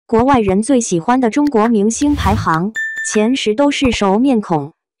国外人最喜欢的中国明星排行，前10都是熟面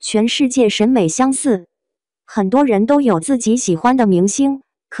孔，全世界审美相似。很多人都有自己喜欢的明星，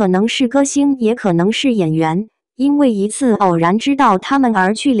可能是歌星，也可能是演员，因为一次偶然知道他们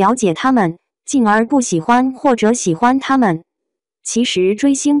而去了解他们，进而不喜欢或者喜欢他们。其实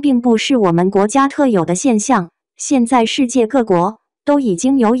追星并不是我们国家特有的现象，现在世界各国都已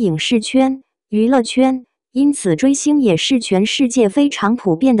经有影视圈、娱乐圈，因此追星也是全世界非常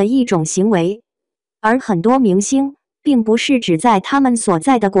普遍的一种行为。而很多明星并不是只在他们所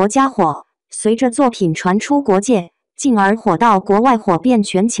在的国家火，随着作品传出国界，进而火到国外，火遍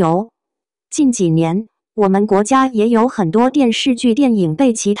全球。近几年，我们国家也有很多电视剧、电影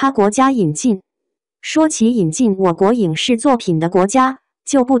被其他国家引进。说起引进我国影视作品的国家，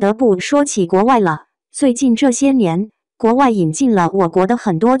就不得不说起国外了。最近这些年，国外引进了我国的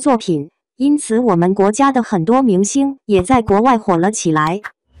很多作品，因此我们国家的很多明星也在国外火了起来。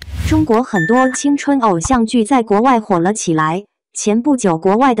中国很多青春偶像剧在国外火了起来。前不久，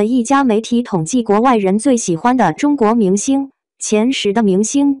国外的一家媒体统计国外人最喜欢的中国明星，前10的明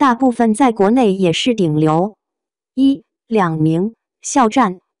星大部分在国内也是顶流。2名，肖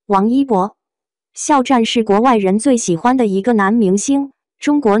战、王一博。肖战是国外人最喜欢的一个男明星，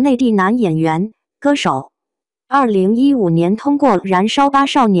中国内地男演员、歌手。2015年通过《燃烧吧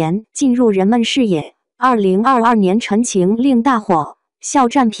少年》进入人们视野，2022年《陈情令》大火，肖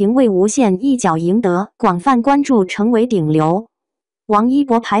战凭为无限一角赢得广泛关注，成为顶流。王一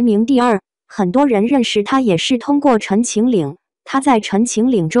博排名第2，很多人认识他也是通过《陈情令》，他在《陈情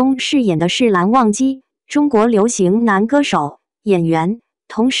令》中饰演的是蓝忘机，中国流行男歌手、演员，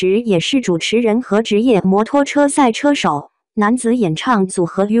同时也是主持人和职业摩托车赛车手，男子演唱组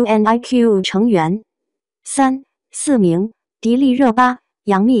合 UNIQ 成员。4名，迪丽热巴、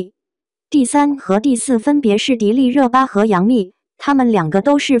杨幂。第3和第4分别是迪丽热巴和杨幂，她们两个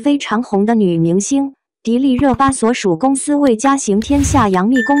都是非常红的女明星。迪丽热巴所属公司为家行天下杨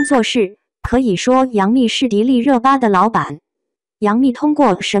幂工作室，可以说杨幂是迪丽热巴的老板。杨幂通过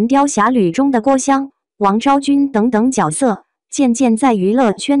《神雕侠侣》中的郭襄、王昭君等等角色，渐渐在娱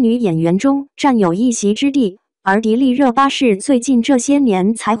乐圈女演员中占有一席之地，而迪丽热巴是最近这些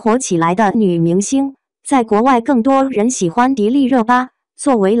年才火起来的女明星，在国外更多人喜欢迪丽热巴，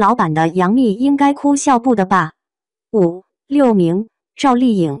作为老板的杨幂应该哭笑不得吧。6名，赵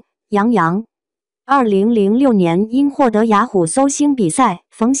丽颖、杨洋。2006年因获得雅虎搜星比赛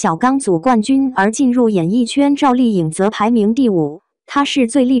冯小刚组冠军而进入演艺圈，赵丽颖则排名第5，她是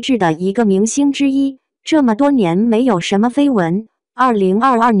最励志的一个明星之一，这么多年没有什么绯闻。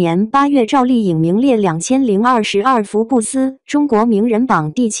2022年8月，赵丽颖名列2022福布斯中国名人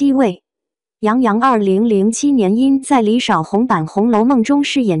榜第7位。杨洋2007年因在李少红版《红楼梦》中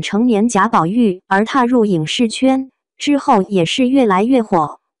饰演成年贾宝玉而踏入影视圈，之后也是越来越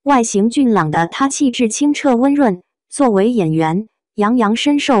火。外形俊朗的他气质清澈温润，作为演员，杨洋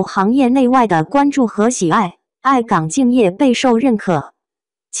深受行业内外的关注和喜爱，爱岗敬业，备受认可。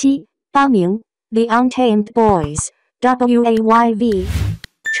8名， The Untamed Boys WAYV。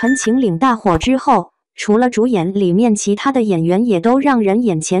 陈情令大火之后，除了主演里面其他的演员也都让人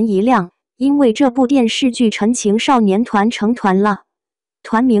眼前一亮，因为这部电视剧陈情少年团成团了，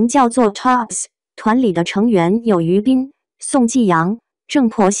团名叫做 TOPS， 团里的成员有于斌、宋继阳、郑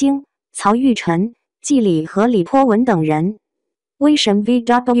柏兴、曹玉晨、季礼和李波文等人。威神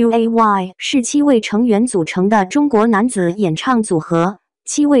VWAY 是7位成员组成的中国男子演唱组合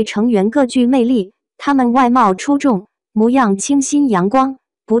，7位成员各具魅力，他们外貌出众，模样清新阳光，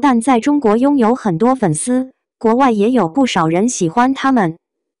不但在中国拥有很多粉丝，国外也有不少人喜欢他们。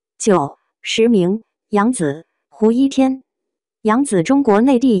10名，杨紫、胡一天。杨紫，中国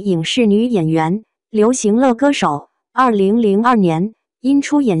内地影视女演员、流行乐歌手。2002年因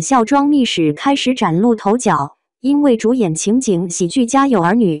出演《孝庄秘史》开始崭露头角，因为主演情景喜剧《家有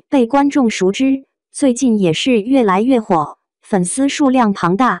儿女》被观众熟知，最近也是越来越火，粉丝数量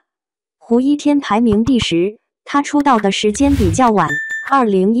庞大。胡一天排名第10，他出道的时间比较晚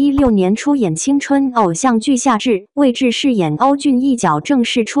，2016年出演青春偶像剧《夏至》，为志饰演欧俊一角正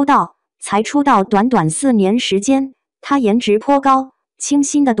式出道，才出道短短4年时间，他颜值颇高，清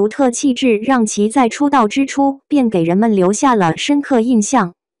新的独特气质让其在出道之初便给人们留下了深刻印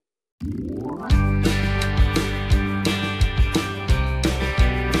象。